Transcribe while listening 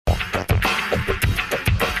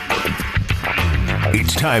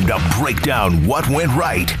It's time to break down what went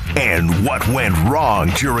right and what went wrong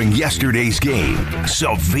during yesterday's game.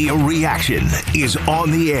 Severe Reaction is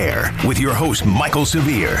on the air with your host, Michael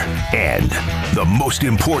Severe, and the most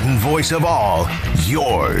important voice of all,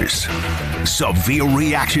 yours. Severe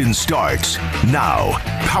Reaction starts now.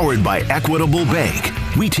 Powered by Equitable Bank.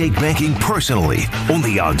 We take banking personally,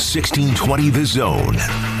 only on 1620 The Zone.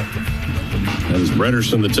 That is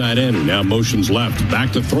Bredderson, the tight end, who now motions left.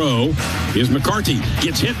 Back to throw is McCarthy.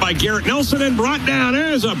 Gets hit by Garrett Nelson and brought down.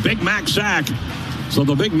 There's a Big Mac sack. So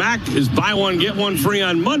the Big Mac is buy one, get one free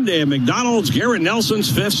on Monday at McDonald's. Garrett Nelson's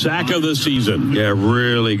 5th sack of the season. Yeah,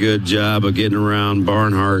 really good job of getting around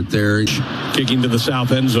Barnhart there. Kicking to the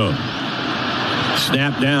south end zone.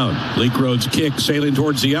 Snap down. Leak Road's kick sailing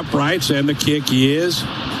towards the uprights, and the kick is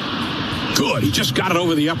good. He just got it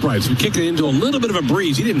over the uprights. We kicked it into a little bit of a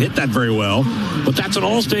breeze. He didn't hit that very well, but that's an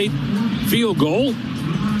All-State field goal.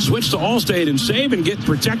 Switch to All-State and save and get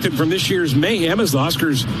protected from this year's mayhem as the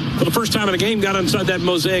Huskers, for the first time in a game, got inside that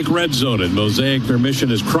Mosaic red zone. And Mosaic, their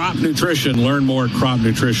mission is crop nutrition. Learn more at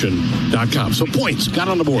cropnutrition.com. So points got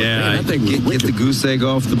on the board. Yeah, man, get the goose egg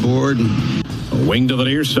off the board. A wing to the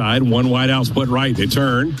near side, one wide out, split right. They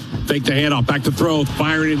turn, fake the handoff, back to throw,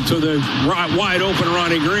 firing into the wide open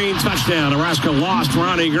Ronnie Green. Touchdown. Nebraska lost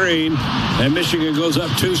Ronnie Green, and Michigan goes up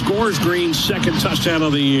 2 scores. Green's 2nd touchdown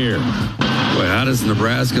of the year. Boy, how does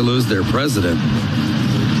Nebraska lose their president?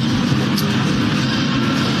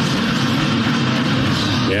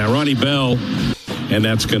 Yeah, Ronnie Bell. And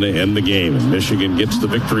that's going to end the game. And Michigan gets the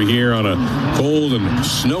victory here on a cold and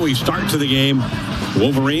snowy start to the game.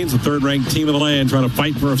 Wolverines, the 3rd-ranked team of the land, trying to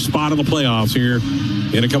fight for a spot in the playoffs here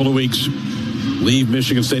in a couple of weeks. Leave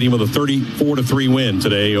Michigan Stadium with a 34-3 win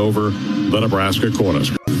today over the Nebraska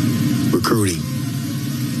Cornhuskers. Recruiting.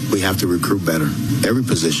 We have to recruit better. Every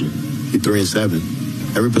position. You're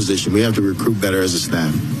 3-7. Every position. We have to recruit better as a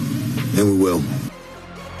staff. And we will.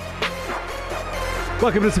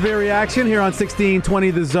 Welcome to Severe Reaction here on 1620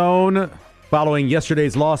 The Zone. Following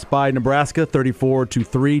yesterday's loss by Nebraska,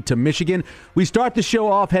 34-3 to Michigan. We start the show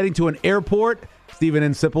off heading to an airport. Stephen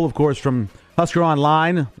and Sipple, of course, from Husker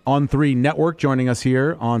Online on 3 Network, joining us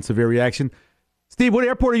here on Severe Reaction. Steve, what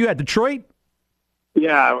airport are you at? Detroit?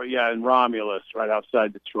 Yeah, in Romulus, right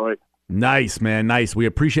outside Detroit. Nice, man, nice. We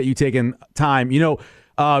appreciate you taking time. You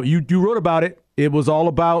know, you wrote about it. It was all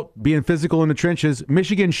about being physical in the trenches.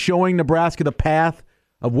 Michigan showing Nebraska the path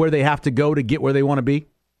of where they have to go to get where they want to be?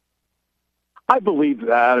 I believe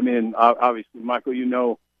that. I mean, obviously, Michael, you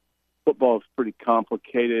know, football is pretty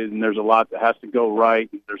complicated, and there's a lot that has to go right.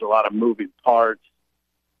 There's a lot of moving parts.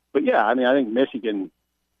 But, yeah, I mean, I think Michigan,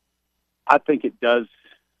 I think it does.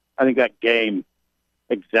 I think that game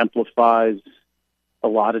exemplifies a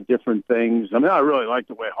lot of different things. I mean, I really like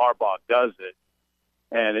the way Harbaugh does it,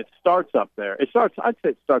 and it starts up there. I'd say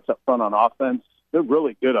it starts up front on offense. They're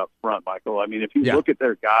really good up front, Michael. I mean, if you look at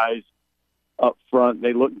their guys up front,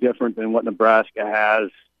 they look different than what Nebraska has.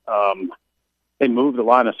 They move the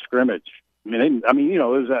line of scrimmage. You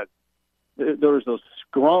know, there was those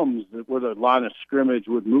scrums where the line of scrimmage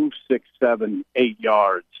would move 6, 7, 8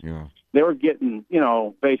 yards. Yeah. They were getting, you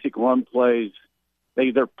know, basic run plays.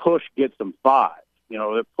 Their push gets them 5. You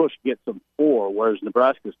know, their push gets them 4, whereas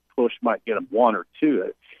Nebraska's push might get them 1 or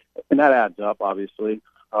 2. And that adds up, obviously.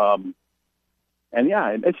 And,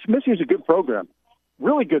 yeah, Michigan's a good program,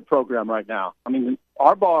 really good program right now. I mean,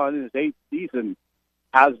 Harbaugh in his 8th season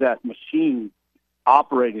has that machine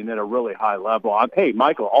operating at a really high level. Hey,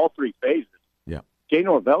 Michael, all 3 phases. Yeah. Jay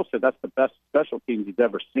Norvell said that's the best special teams he's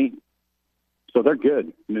ever seen. So they're good.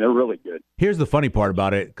 I mean, they're really good. Here's the funny part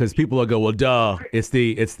about it, because people will go, well, duh, it's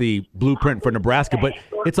the blueprint for Nebraska, but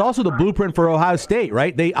it's also the blueprint for Ohio State,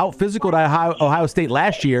 right? They out-physicaled Ohio State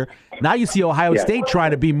last year. Now you see Ohio State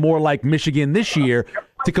trying to be more like Michigan this year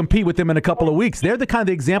to compete with them in a couple of weeks. They're the kind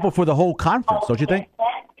of example for the whole conference, don't you think?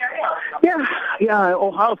 Yeah.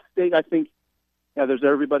 Ohio State, I think, there's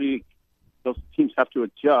everybody, those teams have to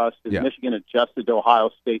adjust. As Michigan adjusted to Ohio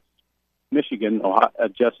State,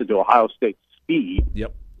 adjusted to Ohio State's speed.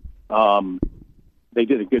 Yep. They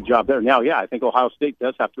did a good job there. Now, I think Ohio State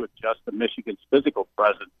does have to adjust to Michigan's physical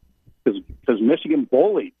presence because Michigan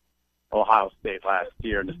bullied Ohio State last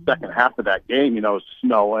year. In the second half of that game, you know, it was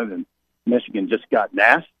snowing and Michigan just got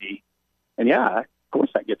nasty. And, of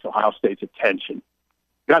course that gets Ohio State's attention.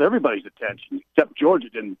 Got everybody's attention, except Georgia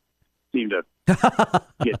didn't seem to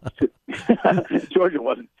get – Georgia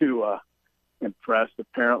wasn't too impressed,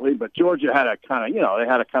 apparently. But Georgia had a kind of, they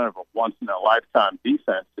had a kind of a once-in-a-lifetime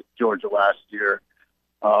defense at Georgia last year.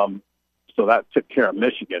 So that took care of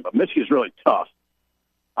Michigan. But Michigan's really tough.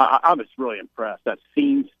 I'm just really impressed. That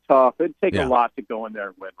seems tough. It'd take a lot to go in there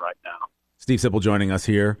and win right now. Steve Sipple joining us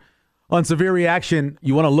here. On Severe Reaction,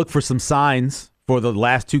 you want to look for some signs for the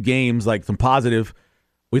last two games, like some positive.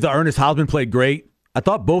 We thought Ernest Hausman played great. I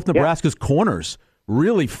thought both Nebraska's corners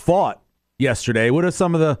really fought yesterday. What are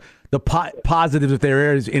some of the positives, if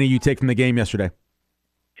there is any, you take from the game yesterday?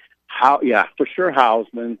 For sure,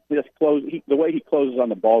 Hausman. The way he closes on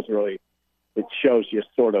the balls really, it shows you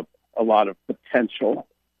sort of a lot of potential.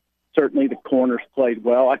 Certainly the corners played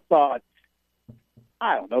well. I thought,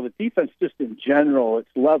 I don't know, the defense just in general, its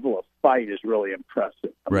level of fight is really impressive.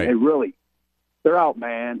 I mean, they're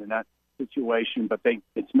outmanned in that situation, but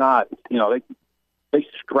it's not, they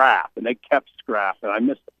scrap, and they kept scrapping. I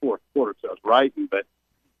missed the fourth quarter, so I was writing, but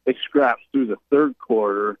they scrapped through the third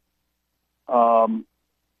quarter. Positives.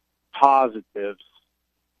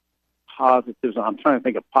 I'm trying to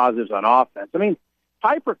think of positives on offense. I mean,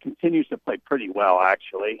 Piper continues to play pretty well,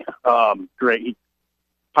 actually. Great.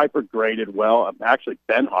 Piper graded well. Actually,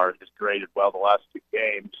 Benhart has graded well the last two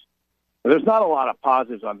games. But there's not a lot of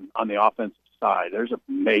positives on the offensive side. There's a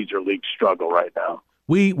major league struggle right now.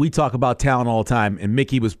 We talk about talent all the time, and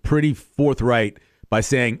Mickey was pretty forthright by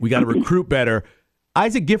saying we got to recruit better.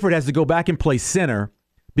 Isaac Gifford has to go back and play center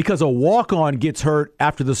because a walk-on gets hurt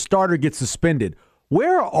after the starter gets suspended.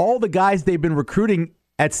 Where are all the guys they've been recruiting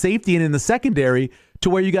at safety and in the secondary to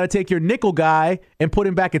where you got to take your nickel guy and put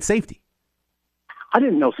him back at safety? I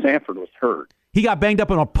didn't know Sanford was hurt. He got banged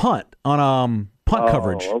up on a punt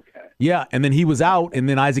coverage. Okay. Yeah, and then he was out, and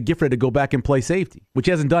then Isaac Gifford had to go back and play safety, which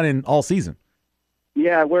he hasn't done in all season.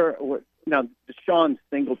 Yeah, now Deshaun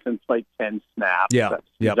Singleton played 10 snaps. Yeah,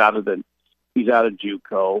 he's out of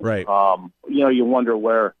JUCO. Right. You wonder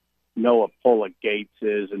where Noah Pola Gates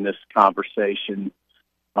is in this conversation.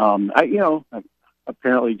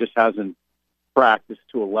 Apparently just hasn't practiced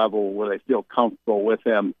to a level where they feel comfortable with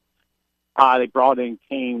him. They brought in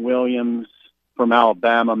Kane Williams from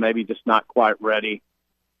Alabama, maybe just not quite ready.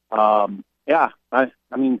 Now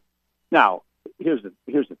here's the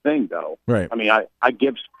thing, though. Right. I mean, I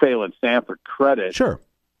give Phelan Sanford credit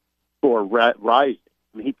for rising.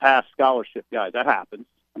 I mean, he passed scholarship guys. That happens.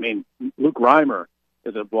 I mean, Luke Reimer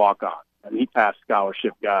is a walk-on, and he passed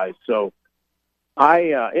scholarship guys. So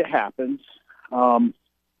it happens.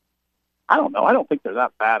 I don't know. I don't think they're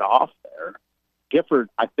that bad off there.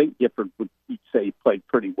 I think Gifford would say he played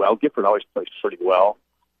pretty well. Gifford always plays pretty well,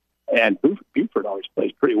 and Buford always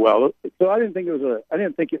plays pretty well. So I didn't think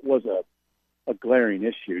it was a glaring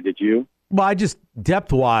issue. Did you? Well, I just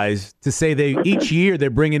depth-wise to say each year they're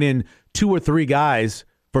bringing in 2 or 3 guys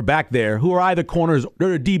for back there who are either corners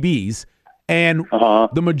or DBs, and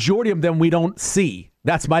the majority of them we don't see.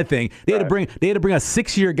 That's my thing. They had to bring a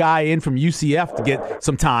 6-year guy in from UCF to get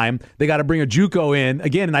some time. They got to bring a JUCO in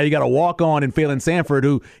again, and now you got to walk on and Phelan Sanford,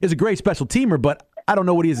 who is a great special teamer, but I don't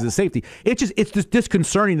know what he is as a safety. It's just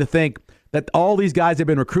disconcerting to think that all these guys have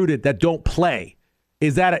been recruited that don't play.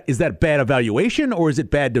 Is that bad evaluation or is it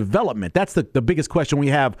bad development? That's the biggest question we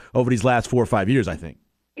have over these last 4 or 5 years, I think.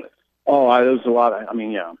 There's a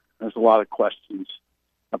lot of questions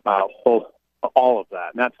about all of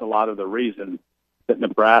that, and that's a lot of the reason that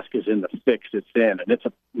Nebraska's in the fix it's in, and it's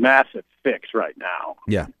a massive fix right now.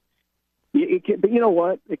 Yeah. But you know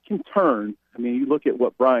what? It can turn. I mean, you look at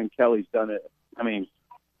what Brian Kelly's done.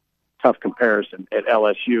 Tough comparison at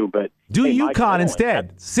LSU, but do UConn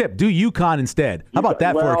instead. Do UConn instead. How about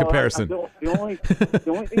that for a comparison? The only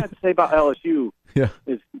thing I have to say about LSU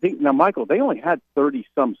is now, Michael, they only had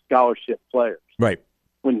 30-some scholarship players. Right.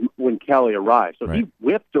 When Kelly arrived, so he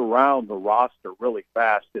whipped around the roster really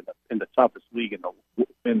fast in the toughest league in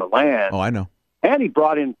the land. Oh, I know. And he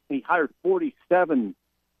hired 47,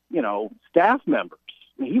 staff members.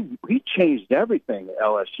 I mean, he changed everything at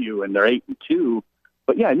LSU, and they're 8-2.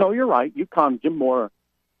 But yeah, no, you're right. UConn, Jim Mora,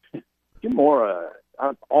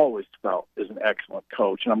 I've always felt is an excellent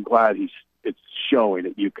coach, and I'm glad it's showing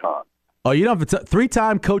at UConn. Oh, it's a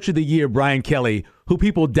 3-time Coach of the Year, Brian Kelly, who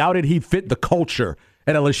people doubted he fit the culture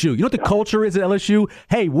at LSU. You know what the culture is at LSU?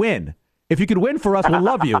 Hey, win. If you could win for us, we'll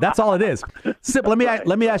love you. That's all it is. Sip, let me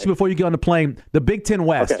ask you before you get on the plane. The Big Ten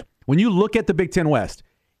West. Okay. When you look at the Big Ten West,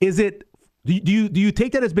 do you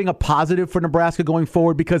take that as being a positive for Nebraska going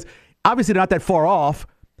forward? Because obviously they're not that far off.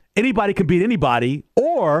 Anybody can beat anybody.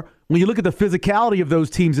 Or when you look at the physicality of those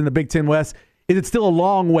teams in the Big Ten West, is it still a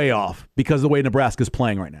long way off because of the way Nebraska's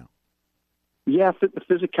playing right now? Yeah, the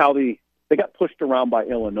physicality, they got pushed around by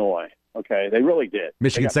Illinois. Okay, they really did.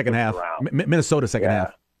 Michigan second half. Minnesota second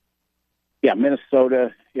half. Yeah,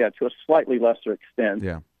 Minnesota, to a slightly lesser extent.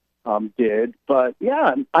 Yeah. Did. But,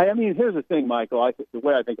 here's the thing, Michael. The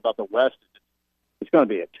way I think about the West is it's going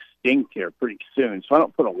to be extinct here pretty soon, so I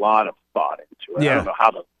don't put a lot of thought into it. Yeah.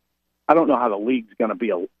 I I don't know how the league's going to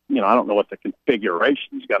be. I don't know what the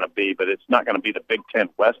configuration is going to be, but it's not going to be the Big Ten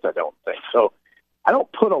West, I don't think. So I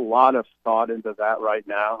don't put a lot of thought into that right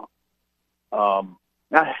now.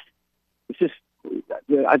 It's just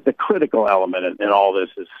the critical element in all this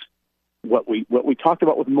is what we talked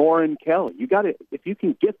about with Moore and Kelly. You got to, if you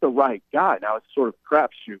can get the right guy. Now it's sort of a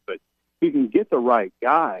crapshoot, but if you can get the right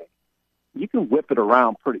guy, you can whip it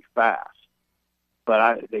around pretty fast.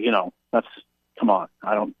 But that's, come on.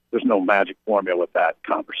 There's no magic formula with that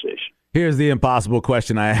conversation. Here's the impossible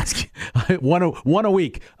question I ask you. one a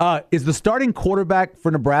week. Is the starting quarterback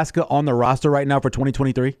for Nebraska on the roster right now for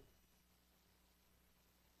 2023?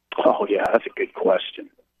 Oh, yeah, that's a good question.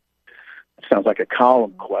 It sounds like a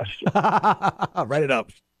column question. Write it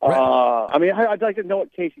up. I'd like to know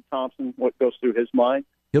what goes through his mind.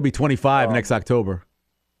 He'll be 25 next October.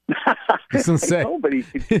 That's insane. No, but he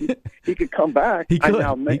could come back. He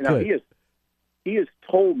could. He has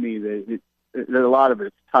told me that a lot of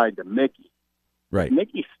it's tied to Mickey. Right.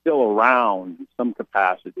 Mickey's still around in some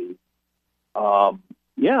capacity. I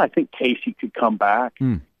think Casey could come back.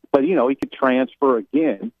 But, he could transfer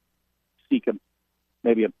again, seek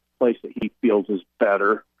maybe a place that he feels is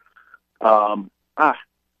better. That's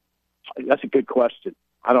a good question.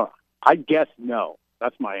 I guess no.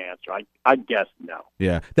 That's my answer. I guess no.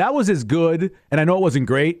 Yeah, that was as good, and I know it wasn't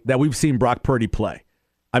great, that we've seen Brock Purdy play.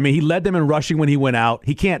 I mean, he led them in rushing when he went out.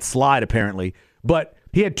 He can't slide, apparently, but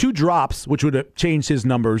he had 2 drops, which would have changed his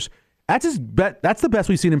numbers. That's the best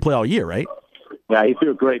we've seen him play all year, right? Yeah, he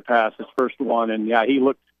threw a great pass, his first one, and he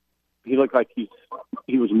looked like he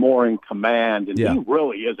was more in command, and he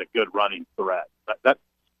really is a good running threat. That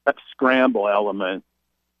scramble element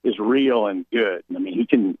is real and good. I mean, he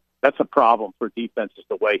can. That's a problem for defenses,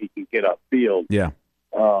 the way he can get upfield. Yeah.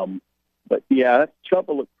 But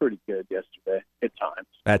Chuba looked pretty good yesterday at times.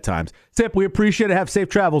 At times. Sip, we appreciate it. Have safe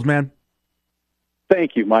travels, man.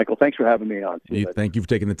 Thank you, Michael. Thanks for having me on. Thank you for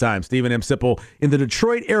taking the time. Stephen M. Sipple in the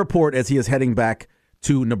Detroit airport as he is heading back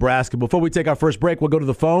to Nebraska. Before we take our first break, we'll go to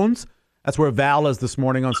the phones. That's where Val is this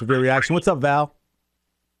morning on Severe Reaction. What's up, Val?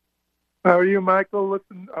 How are you, Michael?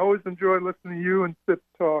 I always enjoy listening to you and Sip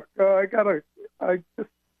talk.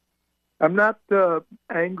 I'm not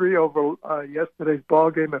angry over yesterday's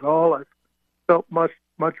ball game at all. I've felt much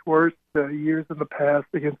worse years in the past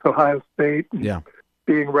against Ohio State and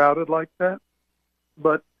being routed like that.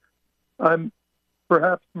 But I'm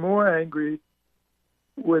perhaps more angry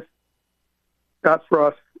with Scott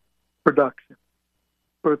Frost's production.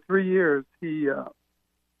 For 3 years, he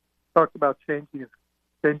talked about changing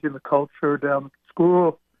the culture down at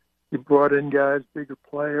school. He brought in guys, bigger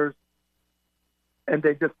players, and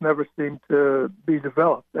they just never seemed to be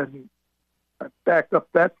developed. And I backed up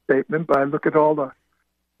that statement by look at all the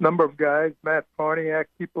number of guys, Matt Farniak,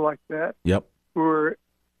 people like that, who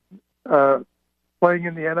are playing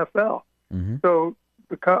in the NFL. Mm-hmm. So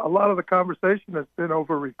a lot of the conversation has been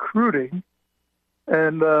over recruiting,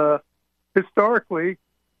 and historically,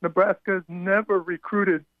 Nebraska has never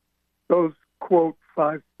recruited those, quote,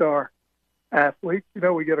 5-star athletes.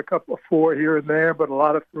 We get a couple of 4 here and there, but a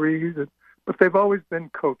lot of 3s, but they've always been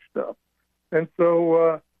coached up. And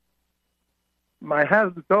so my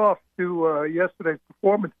hat is off to yesterday's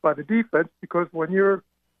performance by the defense, because when you're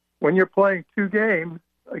playing 2 games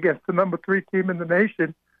against the number 3 team in the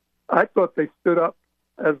nation, I thought they stood up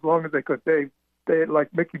as long as they could. They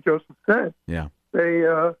like Mickey Joseph said,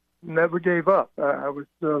 they never gave up. I was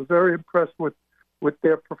very impressed with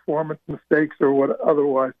their performance, mistakes or what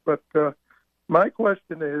otherwise. But my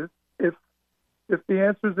question is, if the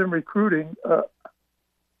answer is in recruiting, how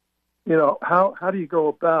do you go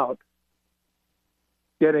about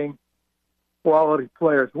getting quality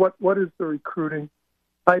players? What is the recruiting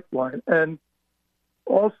pipeline? And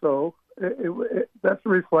also, that's a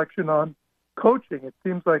reflection on coaching. It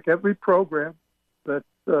seems like every program that's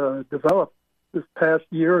developed this past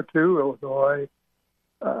year or two, Illinois,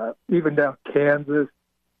 even down Kansas,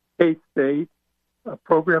 K-State,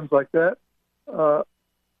 programs like that,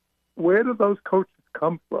 where do those coaches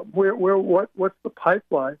come from? What's the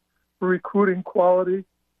pipeline for recruiting quality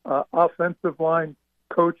offensive line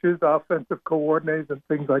coaches, offensive coordinators, and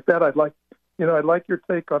things like that? I'd like your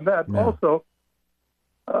take on that. Yeah. Also,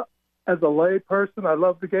 as a lay person, I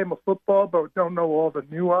love the game of football, but don't know all the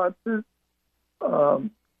nuances.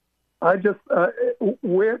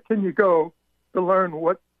 Where can you go to learn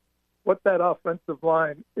what that offensive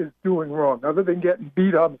line is doing wrong, other than getting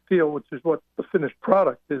beat on the field, which is what the finished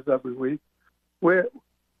product is every week? Where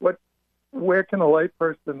can a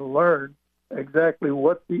layperson learn exactly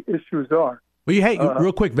what the issues are? Well,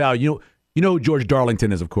 real quick, Val, you know who George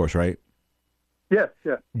Darlington is, of course, right? Yes,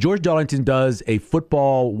 yes. George Darlington does a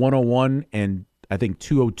football 101 and I think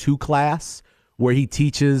 202 class where he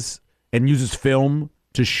teaches and uses film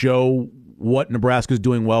to show what Nebraska's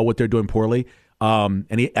doing well, what they're doing poorly. I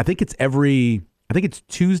think it's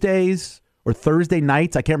Tuesdays or Thursday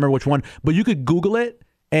nights. I can't remember which one, but you could Google it,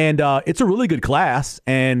 and it's a really good class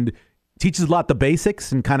and teaches a lot the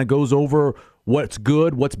basics and kind of goes over what's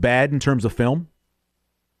good, what's bad in terms of film.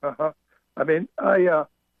 Uh-huh. I mean, I'm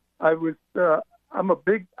going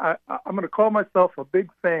to call myself a big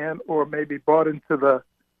fan, or maybe bought into the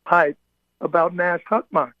hype about Nash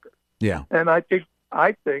Hutmacher. Yeah. And I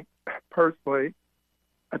think personally,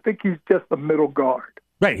 he's just a middle guard.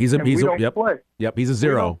 Right. He's a play. Yep. He's a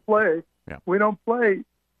zero. We don't play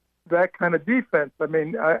that kind of defense. I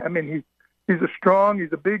mean, he's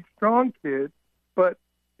a big, strong kid, but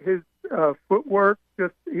his footwork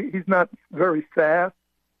he's not very fast,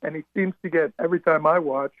 and he seems to get, every time I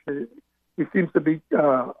watch, he seems to be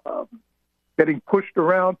getting pushed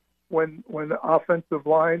around when the offensive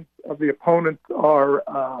lines of the opponents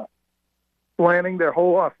are slanting their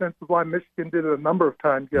whole offensive line. Michigan did it a number of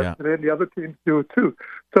times yesterday, and the other teams do it too.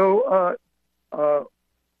 So,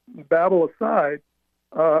 battle aside,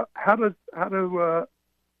 how do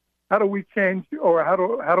we change, or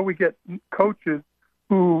how do we get coaches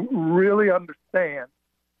who really understand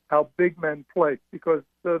how big men play? Because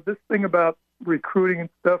this thing about recruiting and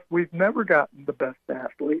stuff, we've never gotten the best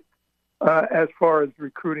athletes as far as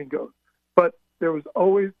recruiting goes. But there was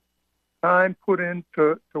always time put in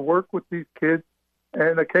to work with these kids,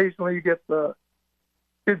 and occasionally you get the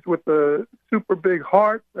kids with the super big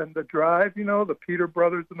hearts and the drive, the Peter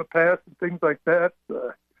brothers in the past and things like that,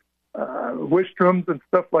 Wistroms and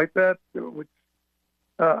stuff like that, which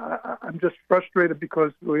I'm just frustrated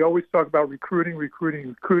because we always talk about recruiting.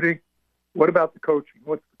 What about the coaching?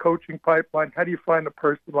 What's the coaching pipeline? How do you find a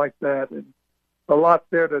person like that? And a lot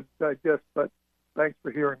there to digest, but thanks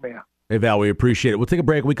for hearing me out. Hey, Val, we appreciate it. We'll take a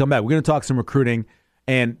break. When we come back, we're going to talk some recruiting.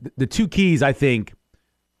 And the two keys, I think,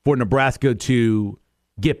 for Nebraska to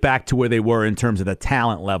get back to where they were in terms of the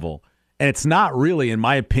talent level. And it's not really, in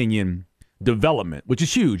my opinion, development, which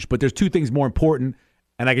is huge, but there's two things more important,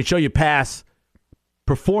 and I can show you past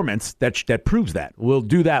performance that proves that. We'll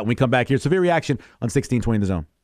do that when we come back here. Severe Reaction on 1620 The Zone.